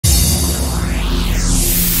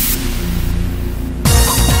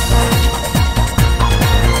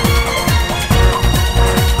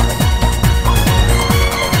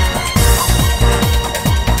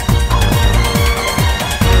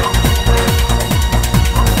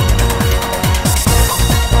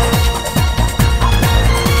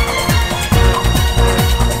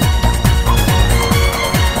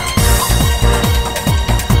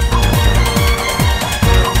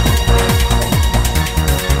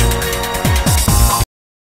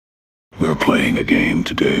playing a game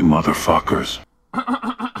today, motherfuckers.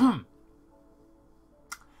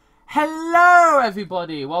 Hello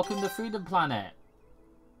everybody, welcome to Freedom Planet.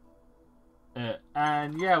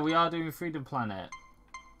 And yeah, we are doing Freedom Planet.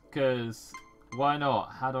 Because, why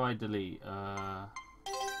not? How do I delete? Oh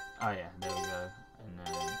yeah, there we go. And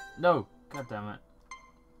then, no, god damn it.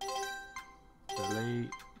 Delete,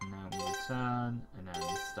 and then return, and then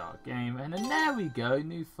start game, and then there we go,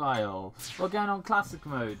 new file. We're going on classic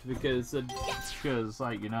mode because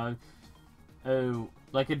like, you know, oh,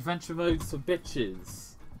 like adventure modes for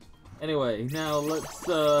bitches. Anyway, now let's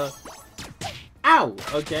ow,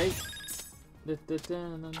 okay. There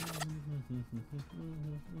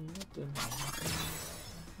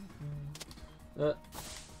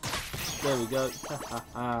we go.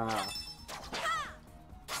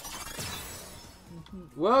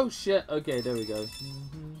 Whoa, shit. Okay, there we go.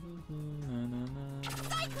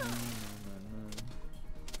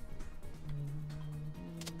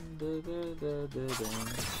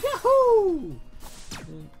 Yahoo!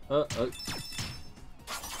 Oh,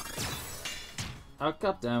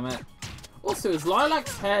 god damn it. Also, is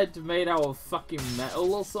Lilac's head made out of fucking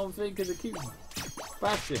metal or something? Because it keeps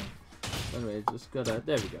bashing. Anyway, just gotta...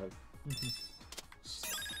 There we go.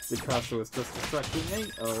 The castle was just distracting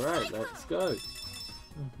me. Alright, let's go.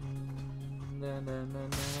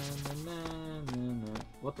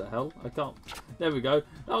 What the hell? I can't... There we go.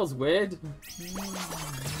 That was weird.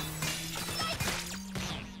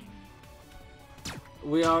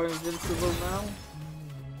 We are invincible now.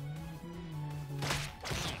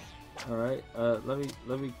 Alright, let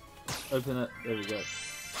me open it. There we go.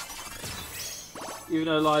 Even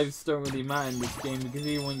though lives don't really matter in this game, because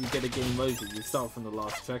even when you get a game over, you start from the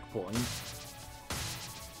last checkpoint.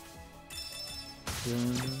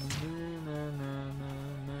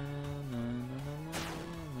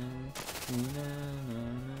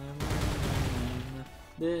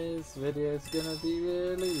 This video is gonna be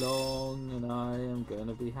really long, and I am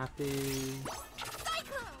gonna be happy.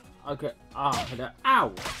 Okay,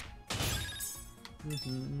 ow!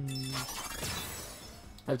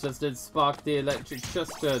 I just did Spark the Electric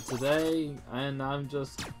Shuster today, and I'm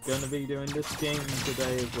just gonna be doing this game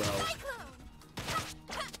today as well.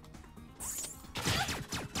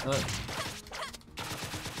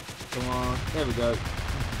 Come on, there we go.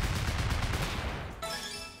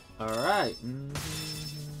 Alright.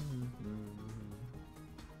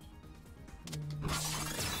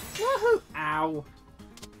 Woohoo! Ow!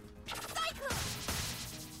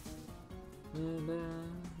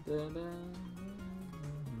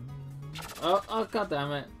 Oh, god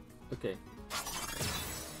damn it. Okay.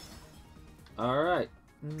 Alright.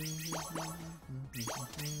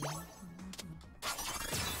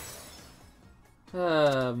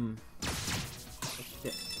 Okay.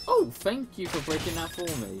 Oh, thank you for breaking that for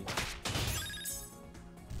me.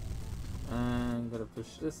 I'm gonna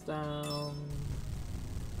push this down.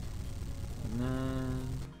 And then...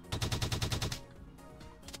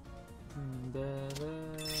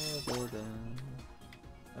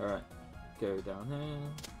 Alright, go down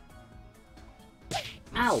here.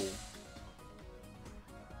 Ow!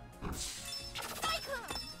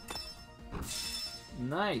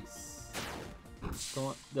 Nice! Come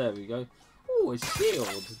on, there we go. Oh, a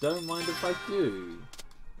shield! Don't mind if I do.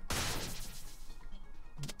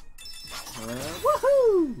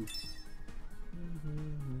 Woohoo!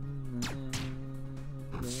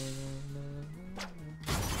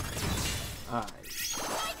 Aye.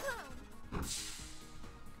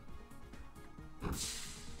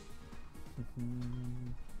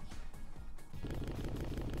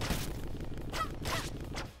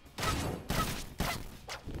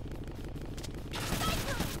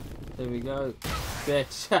 There we go,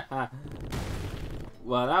 bitch.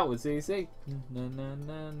 Well, that was easy.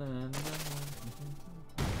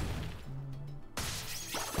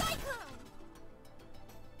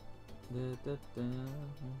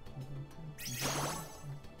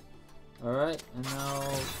 Alright, and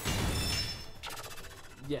now...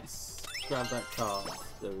 Yes! Grab that card.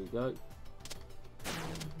 There we go.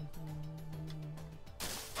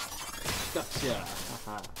 Gotcha!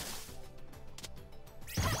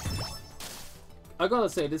 I gotta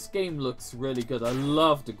say, this game looks really good. I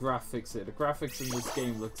love the graphics here. The graphics in this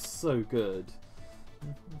game look so good.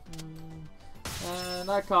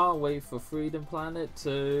 And I can't wait for Freedom Planet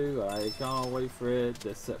 2. I can't wait for it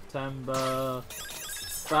this September.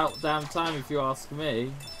 About damn time if you ask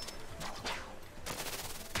me.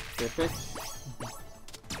 Okay, bitch.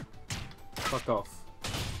 Fuck off.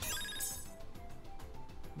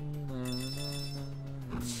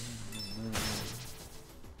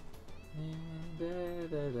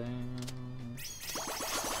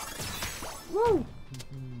 Woo!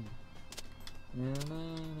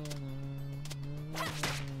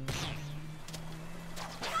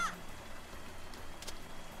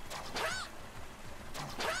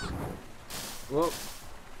 Whoa.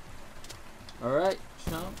 Alright,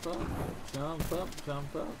 jump up, jump up,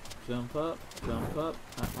 jump up, jump up, jump up.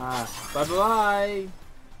 Bye bye!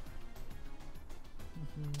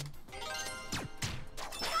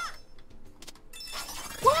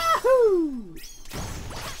 Wahoo!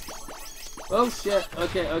 Oh shit,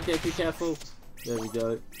 okay, be careful. There we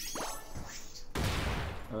go.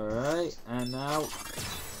 Alright, and now...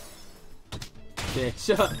 Bitch.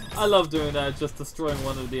 I love doing that, just destroying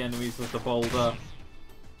one of the enemies with the boulder.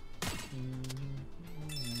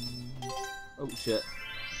 Oh shit.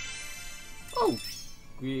 Oh!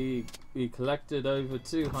 We collected over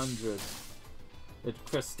 200 with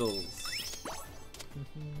crystals.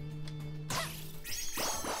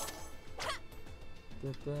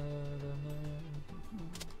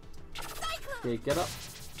 Okay, get up.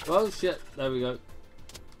 Oh shit, there we go.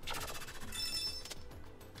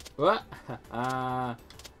 What?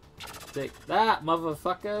 Take that,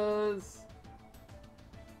 motherfuckers!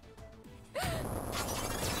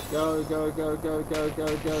 Go, go, go, go, go,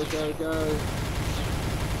 go, go, go, go.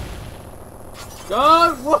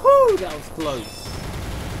 Go! Woohoo! That was close.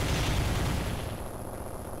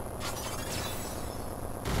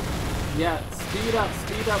 Yeah, speed up,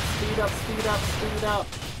 speed up, speed up, speed up, speed up.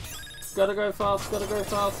 Gotta go fast, gotta go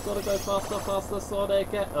fast, gotta go faster, faster, so they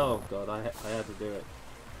get. Oh god, I had to do it.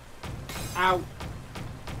 Ow!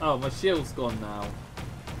 Oh, my shield's gone now.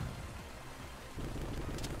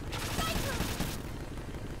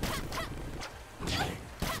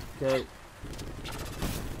 Okay.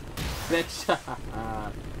 Bitch!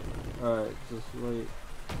 Alright, just wait.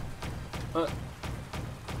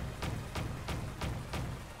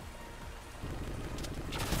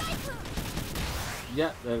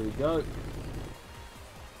 Yeah, there we go.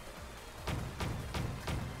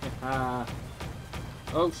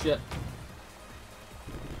 Oh shit.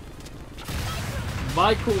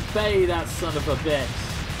 Michael Bay, that son of a bitch.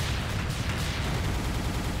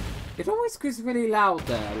 It always gets really loud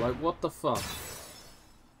there, like what the fuck?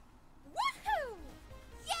 Woohoo!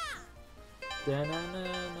 Yeah!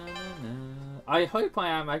 I hope I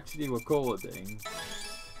am actually recording.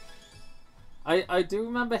 I do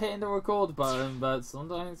remember hitting the record button, but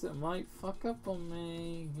sometimes it might fuck up on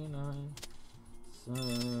me, you know. So,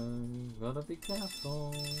 gotta be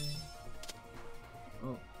careful.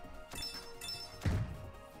 Oh.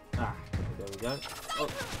 Ah, there we go. Oh.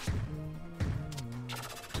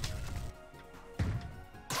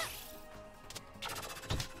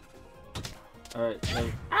 Alright,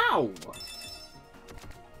 so. Ow!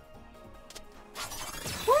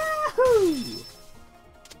 Woohoo!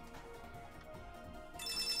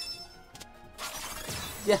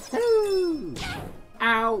 Yahoo!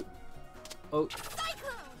 Ow! Oh.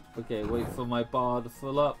 Okay, wait for my bar to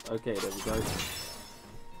fill up. Okay, there we go.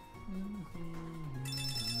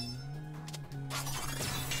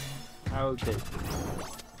 Okay.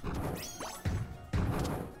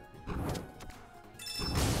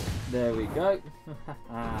 There we go.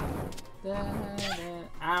 Ow!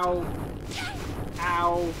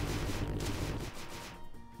 Ow!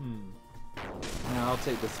 Now I'll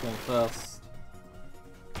take this one first.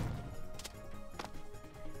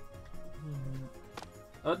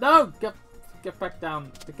 Oh no! Get back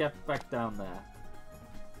down! Get back down there.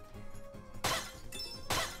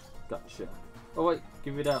 Gotcha. Oh wait,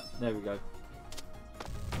 give it up. There we go.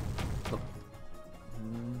 Oh.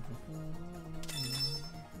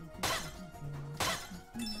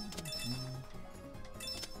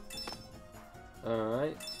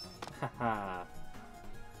 Alright. Haha.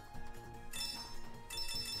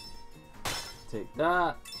 Take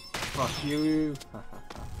that. Fuck you.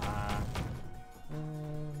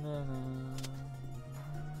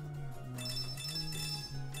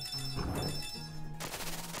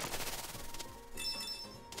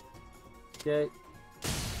 Okay.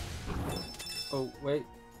 Oh wait,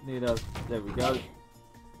 need a. There we go.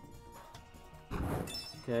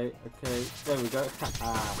 Okay, okay, there we go.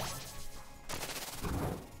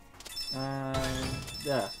 And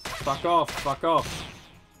yeah, fuck off, fuck off.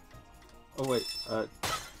 Oh wait,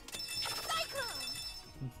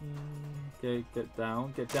 okay, get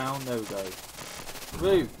down, there we go.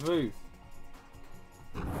 Move, move.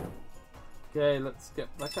 Okay, let's get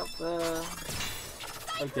back up there.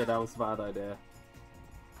 Okay, that was a bad idea.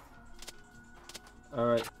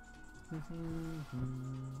 Alright.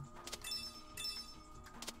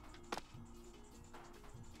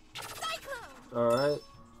 Alright.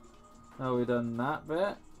 Now we've done that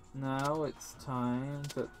bit. Now it's time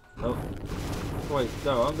to... Oh. Wait,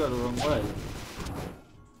 no, I'm going the wrong way.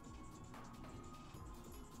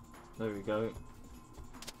 There we go.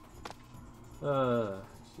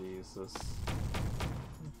 Jesus.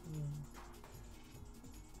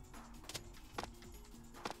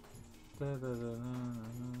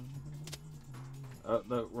 Oh,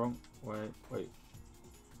 no, wrong. Wait.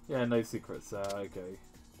 Yeah, no secrets there, okay.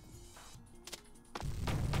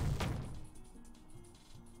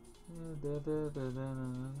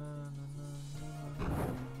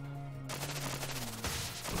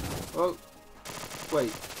 Oh,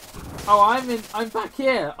 wait. Oh, I'm back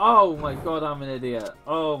here. Oh my god, I'm an idiot.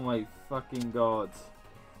 Oh my fucking god.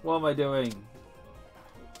 What am I doing?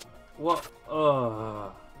 What?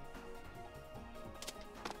 Oh.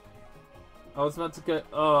 I was meant to go.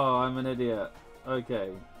 Oh, I'm an idiot.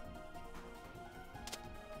 Okay.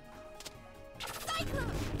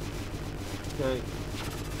 Okay.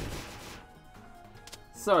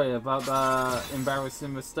 Sorry about that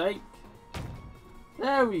embarrassing mistake.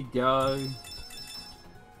 There we go.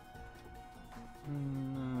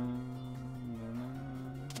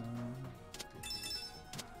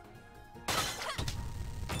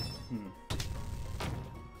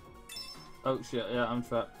 Oh shit, yeah, I'm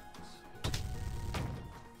trapped.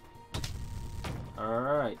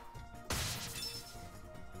 Alright.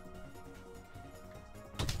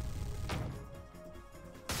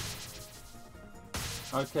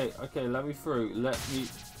 Okay, let me through. Let me...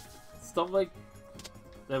 Stop like...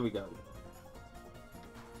 There we go.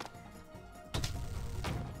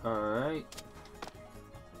 Alright.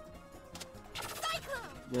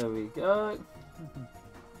 There we go.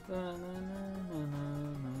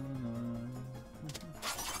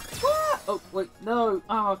 Oh, wait, no!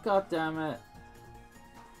 Oh, god damn it.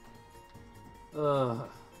 Ugh.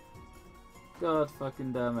 God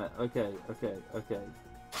fucking damn it. Okay.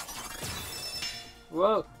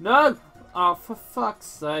 Whoa, no! Oh, for fuck's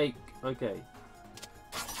sake. Okay.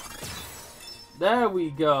 There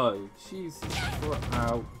we go. Jesus.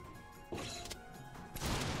 Ow.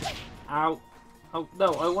 Ow. Oh,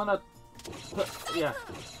 no, I wanna... Yeah.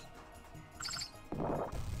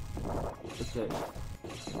 Okay.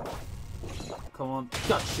 Come on.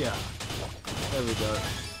 Gotcha! There we go.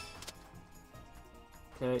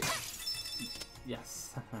 Okay.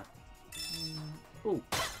 Yes. Ooh.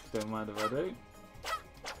 Don't mind if I do.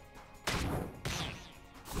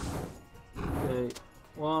 Okay.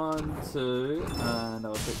 1, 2, and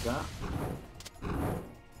I'll pick that.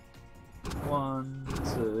 1,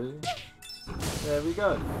 2. There we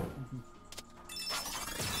go.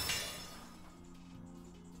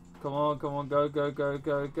 Come on,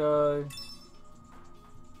 go.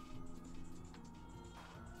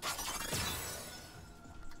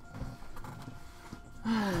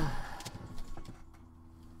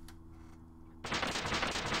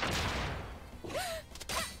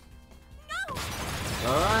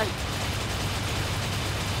 Alright.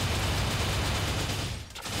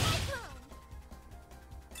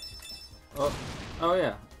 Oh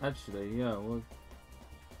yeah, actually, yeah, well...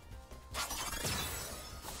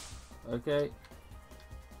 Okay.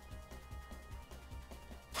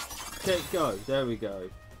 Okay, go. There we go.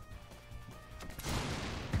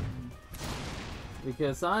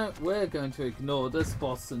 Because we're going to ignore this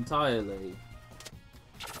boss entirely.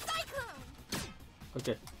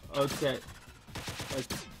 Okay.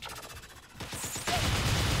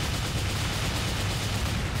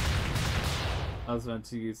 I was meant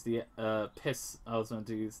to use the piss. I was meant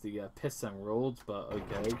to use the piss emerald, but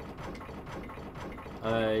okay.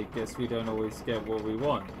 I guess we don't always get what we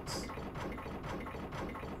want.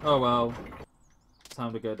 Oh well.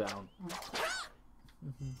 Time to go down.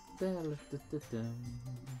 Wait, is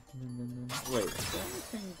there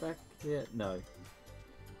anything back here? No.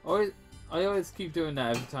 I always keep doing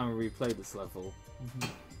that every time I replay this level.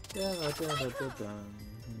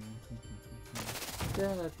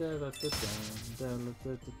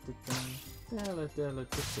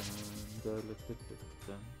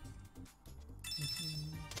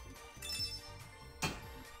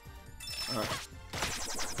 Alright.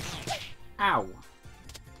 Ow!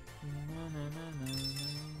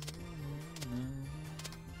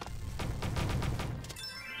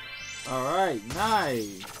 Alright,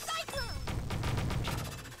 nice!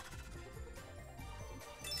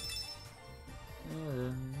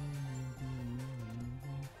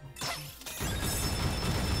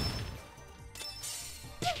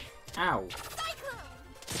 Ow!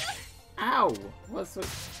 Ow! What's the...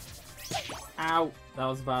 Ow! That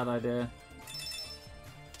was a bad idea.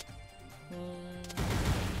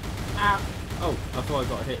 Ow! Oh, I thought I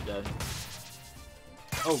got hit then.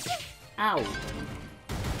 Oh! Ow!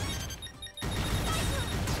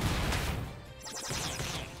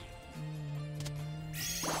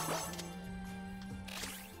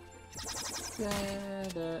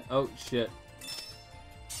 Oh shit.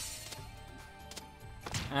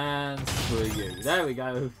 And screw you. There we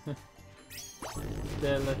go.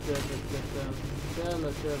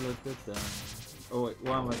 Oh wait,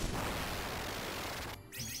 why am I?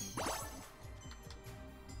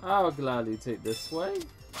 I'll gladly take this way.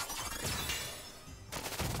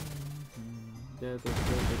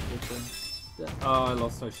 Oh, I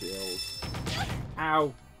lost my shield.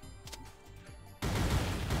 Ow.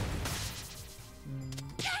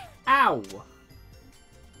 Ow!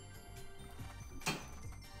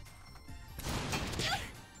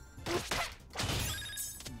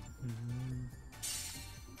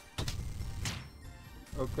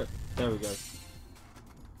 Okay, there we go.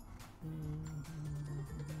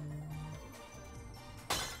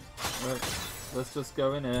 Alright, let's just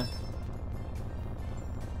go in here.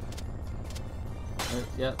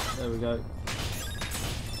 Yeah, there we go.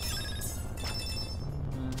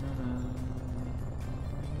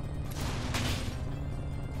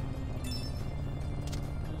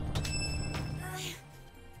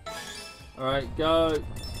 Alright, go!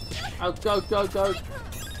 Oh, go, go, go!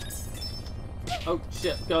 Oh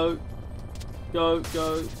shit, go! Go,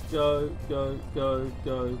 go, go, go, go,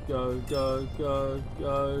 go, go, go, go,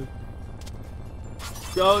 go.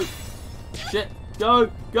 Go! Shit! Go!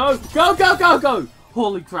 Go! Go, go, go, go!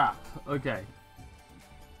 Holy crap! Okay.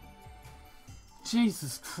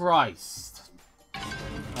 Jesus Christ!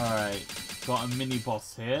 Alright, got a mini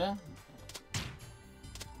boss here.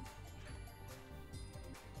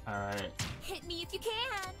 Alright. Hit me if you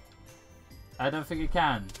can. I don't think it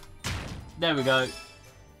can. There we go.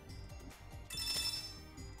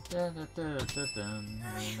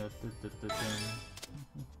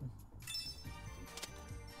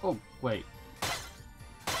 Oh, wait.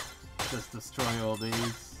 Just destroy all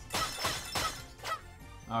these.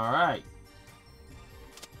 Alright.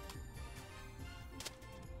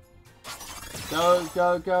 Go,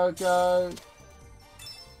 go, go, go.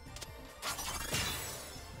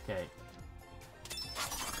 Okay.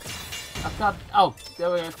 I've got. Oh,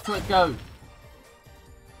 there we go. Quick, go.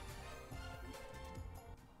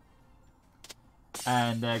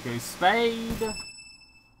 And there goes Spade.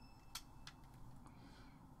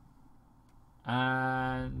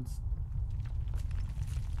 And.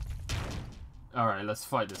 Alright, let's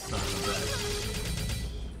fight this son of a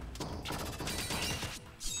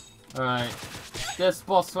bitch. Alright. This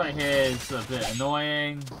boss right here is a bit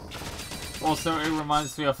annoying. Also, it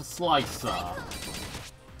reminds me of a slicer.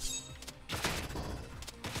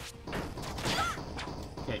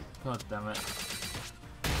 Okay, god damn it.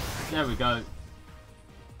 There we go.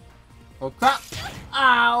 Oh crap!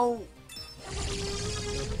 Ow!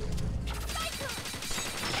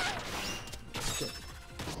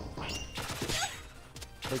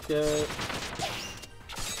 Okay.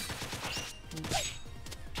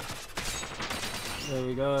 There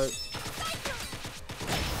we go.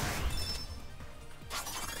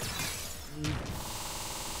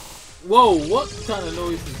 Whoa, what kind of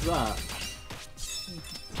noise is that?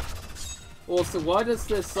 Also, why does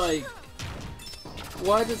this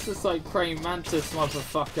like praying mantis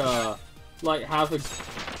motherfucker like have a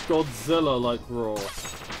Godzilla like roar?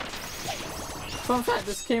 Fun fact,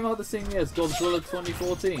 this came out the same year as Godzilla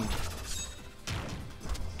 2014.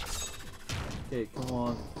 Okay, come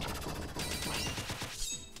on.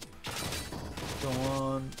 Come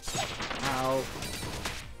on. Ow.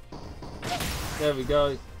 There we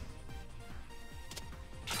go.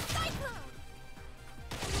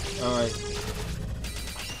 Alright.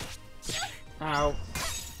 Ow.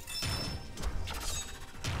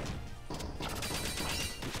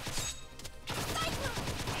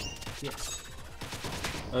 Yeah.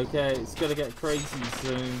 Okay, it's gonna get crazy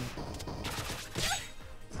soon.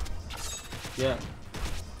 Yeah.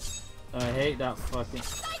 I hate that fucking...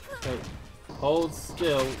 Okay. Hold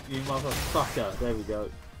still, you motherfucker. There we go.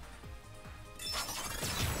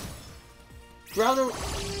 Grab the...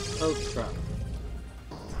 Oh, crap.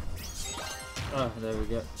 Oh, there we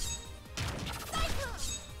go.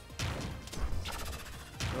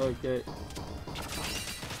 Okay.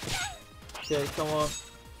 Okay, come on.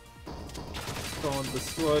 Come on,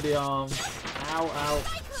 destroy the arms. Ow, ow.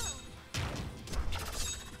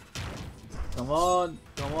 Come on,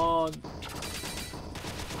 come on.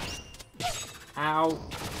 Ow.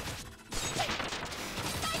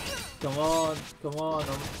 Come on, come on.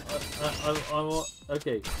 I'm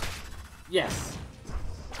okay. Yes.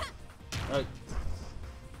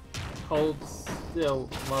 Hold still,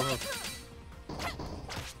 mother.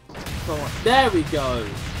 Come on. There we go.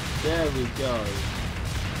 There we go.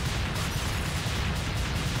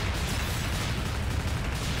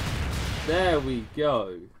 There we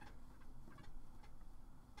go.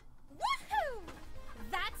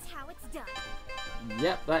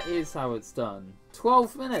 Yep, that is how it's done.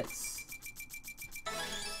 12 minutes!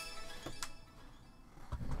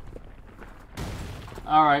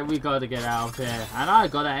 Alright, we gotta get out of here. And I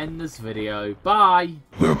gotta end this video. Bye!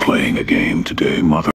 We're playing a game today, mother.